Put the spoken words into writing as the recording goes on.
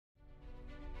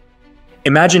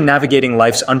Imagine navigating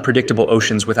life's unpredictable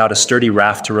oceans without a sturdy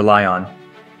raft to rely on.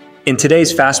 In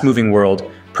today's fast-moving world,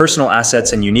 personal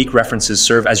assets and unique references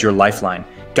serve as your lifeline,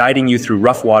 guiding you through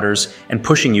rough waters and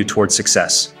pushing you towards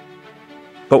success.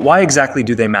 But why exactly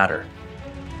do they matter?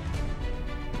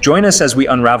 Join us as we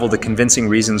unravel the convincing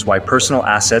reasons why personal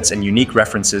assets and unique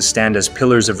references stand as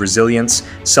pillars of resilience,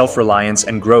 self-reliance,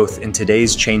 and growth in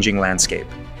today's changing landscape.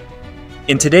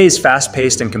 In today's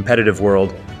fast-paced and competitive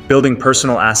world, building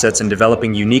personal assets and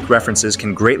developing unique references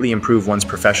can greatly improve one's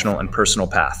professional and personal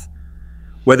path.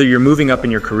 Whether you're moving up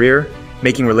in your career,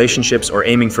 making relationships, or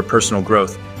aiming for personal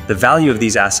growth, the value of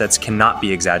these assets cannot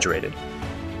be exaggerated.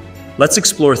 Let's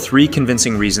explore 3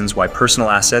 convincing reasons why personal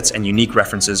assets and unique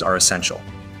references are essential.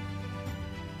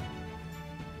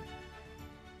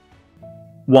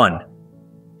 1.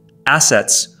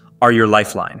 Assets are your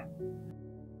lifeline.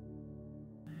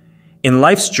 In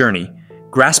life's journey,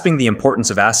 grasping the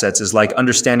importance of assets is like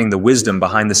understanding the wisdom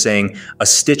behind the saying, "A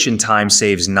stitch in time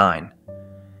saves 9."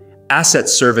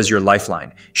 Assets serve as your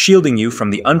lifeline, shielding you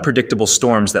from the unpredictable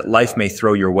storms that life may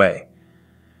throw your way.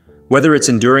 Whether it's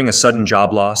enduring a sudden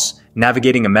job loss,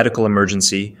 navigating a medical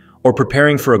emergency, or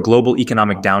preparing for a global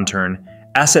economic downturn,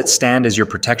 assets stand as your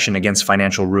protection against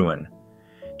financial ruin.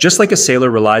 Just like a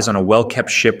sailor relies on a well-kept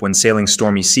ship when sailing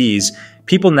stormy seas,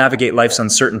 people navigate life's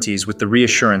uncertainties with the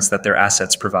reassurance that their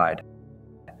assets provide.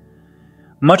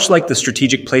 Much like the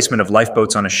strategic placement of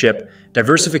lifeboats on a ship,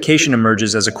 diversification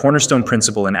emerges as a cornerstone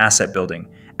principle in asset building,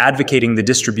 advocating the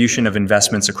distribution of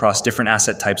investments across different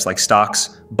asset types like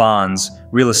stocks, bonds,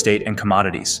 real estate, and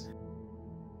commodities.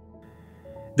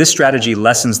 This strategy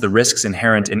lessens the risks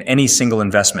inherent in any single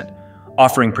investment,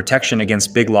 offering protection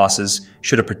against big losses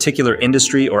should a particular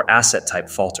industry or asset type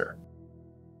falter.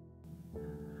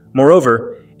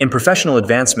 Moreover, in professional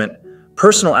advancement,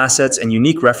 personal assets and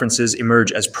unique references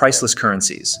emerge as priceless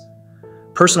currencies.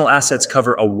 Personal assets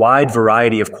cover a wide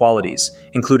variety of qualities,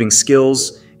 including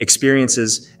skills,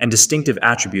 experiences, and distinctive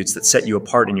attributes that set you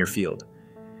apart in your field.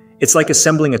 It's like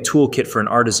assembling a toolkit for an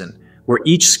artisan, where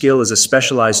each skill is a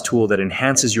specialized tool that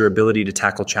enhances your ability to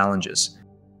tackle challenges.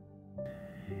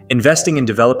 Investing in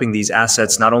developing these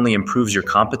assets not only improves your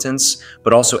competence,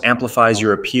 but also amplifies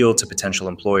your appeal to potential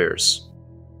employers.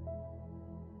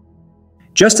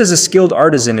 Just as a skilled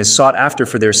artisan is sought after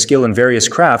for their skill in various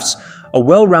crafts, a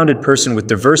well-rounded person with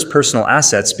diverse personal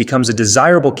assets becomes a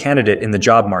desirable candidate in the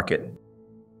job market.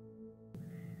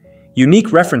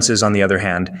 Unique references, on the other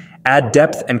hand, add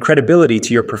depth and credibility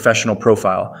to your professional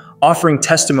profile, offering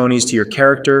testimonies to your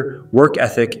character, work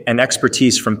ethic, and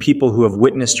expertise from people who have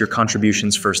witnessed your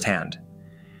contributions firsthand.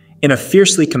 In a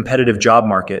fiercely competitive job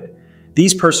market,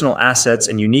 these personal assets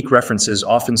and unique references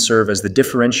often serve as the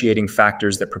differentiating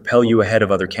factors that propel you ahead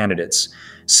of other candidates,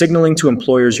 signaling to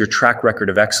employers your track record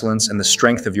of excellence and the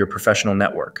strength of your professional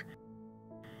network.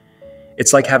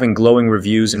 It's like having glowing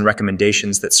reviews and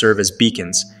recommendations that serve as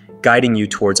beacons, guiding you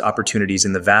towards opportunities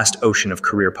in the vast ocean of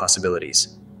career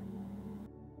possibilities.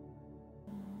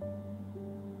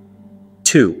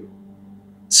 2.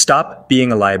 Stop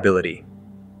being a liability.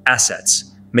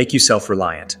 Assets make you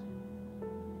self-reliant.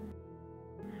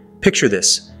 Picture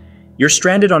this. You're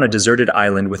stranded on a deserted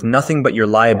island with nothing but your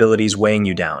liabilities weighing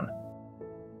you down.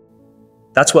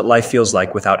 That's what life feels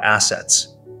like without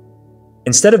assets.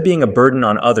 Instead of being a burden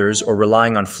on others or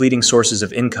relying on fleeting sources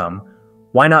of income,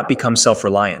 why not become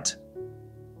self-reliant?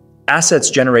 Assets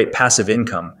generate passive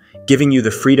income, giving you the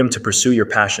freedom to pursue your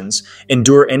passions,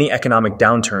 endure any economic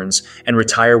downturns, and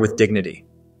retire with dignity.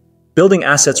 Building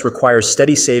assets requires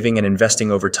steady saving and investing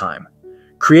over time.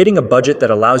 Creating a budget that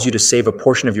allows you to save a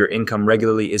portion of your income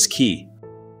regularly is key.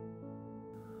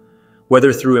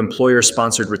 Whether through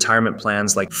employer-sponsored retirement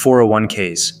plans like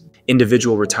 401ks,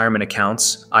 individual retirement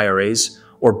accounts, IRAs,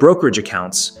 or brokerage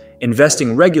accounts,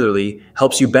 investing regularly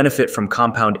helps you benefit from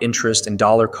compound interest and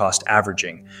dollar-cost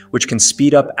averaging, which can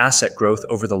speed up asset growth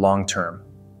over the long term.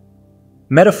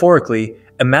 Metaphorically,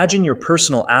 imagine your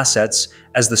personal assets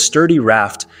as the sturdy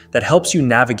raft that helps you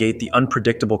navigate the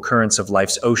unpredictable currents of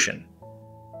life's ocean.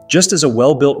 Just as a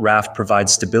well-built raft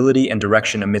provides stability and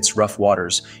direction amidst rough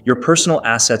waters, your personal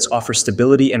assets offer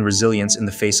stability and resilience in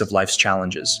the face of life's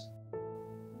challenges.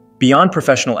 Beyond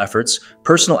professional efforts,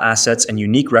 personal assets and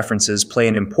unique references play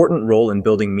an important role in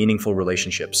building meaningful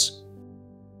relationships.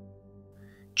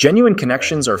 Genuine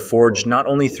connections are forged not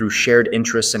only through shared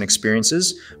interests and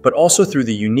experiences, but also through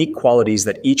the unique qualities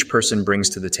that each person brings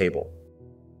to the table.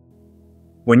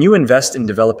 When you invest in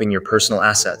developing your personal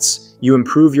assets, you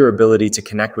improve your ability to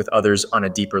connect with others on a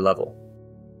deeper level.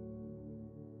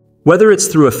 Whether it's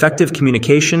through effective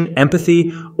communication,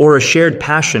 empathy, or a shared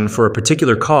passion for a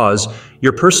particular cause,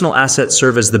 your personal assets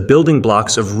serve as the building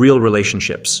blocks of real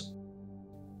relationships.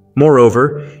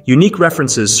 Moreover, unique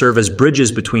references serve as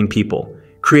bridges between people,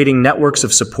 creating networks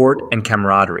of support and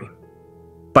camaraderie.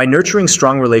 By nurturing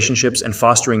strong relationships and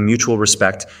fostering mutual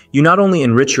respect, you not only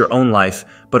enrich your own life,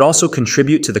 but also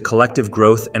contribute to the collective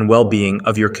growth and well-being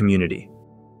of your community.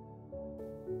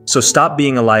 So stop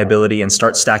being a liability and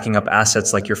start stacking up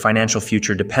assets like your financial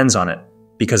future depends on it,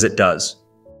 because it does.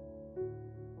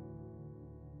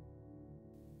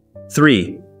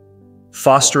 3.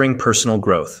 Fostering personal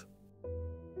growth.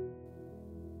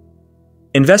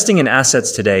 Investing in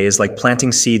assets today is like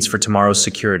planting seeds for tomorrow's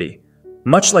security.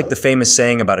 Much like the famous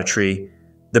saying about a tree,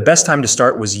 the best time to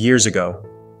start was years ago,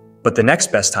 but the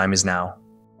next best time is now.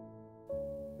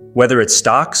 Whether it's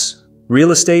stocks,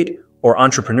 real estate, or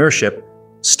entrepreneurship,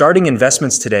 starting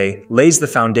investments today lays the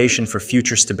foundation for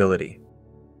future stability.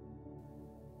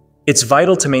 It's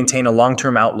vital to maintain a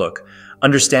long-term outlook,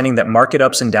 understanding that market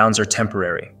ups and downs are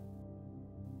temporary.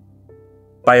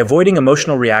 By avoiding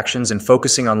emotional reactions and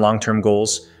focusing on long-term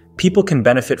goals, people can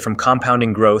benefit from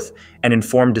compounding growth and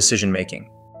informed decision-making.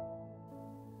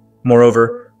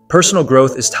 Moreover, personal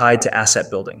growth is tied to asset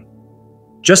building.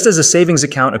 Just as a savings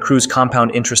account accrues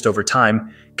compound interest over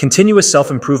time, continuous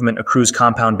self-improvement accrues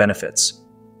compound benefits.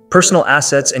 Personal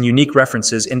assets and unique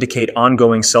references indicate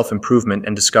ongoing self-improvement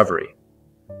and discovery.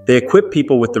 They equip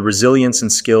people with the resilience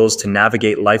and skills to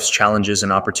navigate life's challenges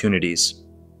and opportunities.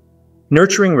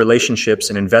 Nurturing relationships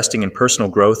and investing in personal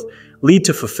growth lead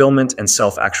to fulfillment and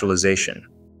self-actualization.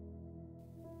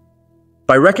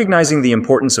 By recognizing the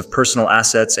importance of personal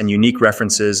assets and unique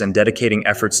references and dedicating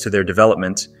efforts to their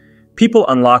development, people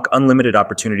unlock unlimited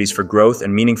opportunities for growth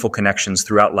and meaningful connections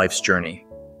throughout life's journey.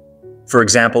 For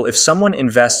example, if someone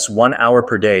invests 1 hour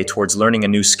per day towards learning a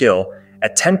new skill,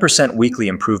 at 10% weekly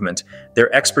improvement,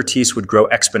 their expertise would grow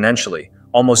exponentially,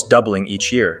 almost doubling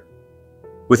each year.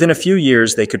 Within a few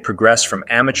years, they could progress from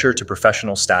amateur to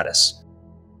professional status.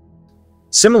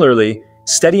 Similarly,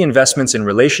 steady investments in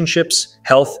relationships,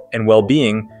 health, and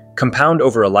well-being compound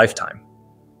over a lifetime.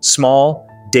 Small,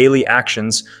 daily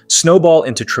actions snowball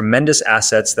into tremendous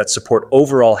assets that support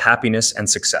overall happiness and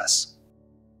success.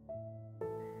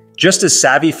 Just as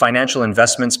savvy financial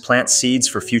investments plant seeds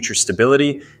for future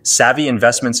stability, savvy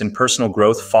investments in personal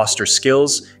growth foster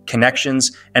skills,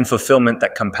 connections, and fulfillment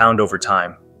that compound over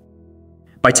time.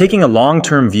 By taking a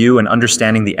long-term view and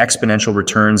understanding the exponential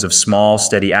returns of small,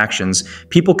 steady actions,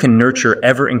 people can nurture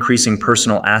ever-increasing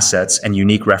personal assets and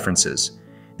unique references.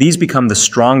 These become the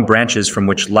strong branches from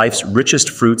which life's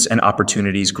richest fruits and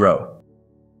opportunities grow.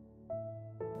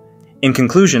 In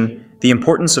conclusion, the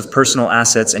importance of personal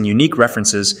assets and unique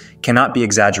references cannot be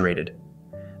exaggerated.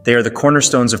 They are the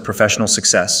cornerstones of professional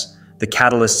success, the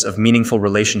catalysts of meaningful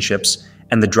relationships,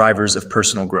 and the drivers of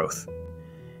personal growth.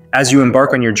 As you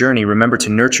embark on your journey, remember to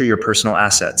nurture your personal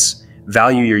assets,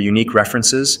 value your unique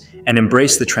references, and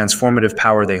embrace the transformative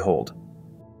power they hold.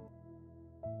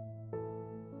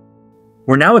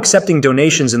 We're now accepting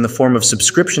donations in the form of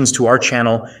subscriptions to our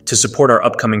channel to support our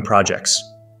upcoming projects.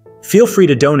 Feel free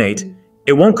to donate.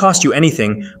 It won't cost you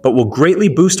anything, but will greatly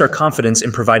boost our confidence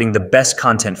in providing the best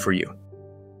content for you.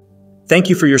 Thank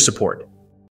you for your support.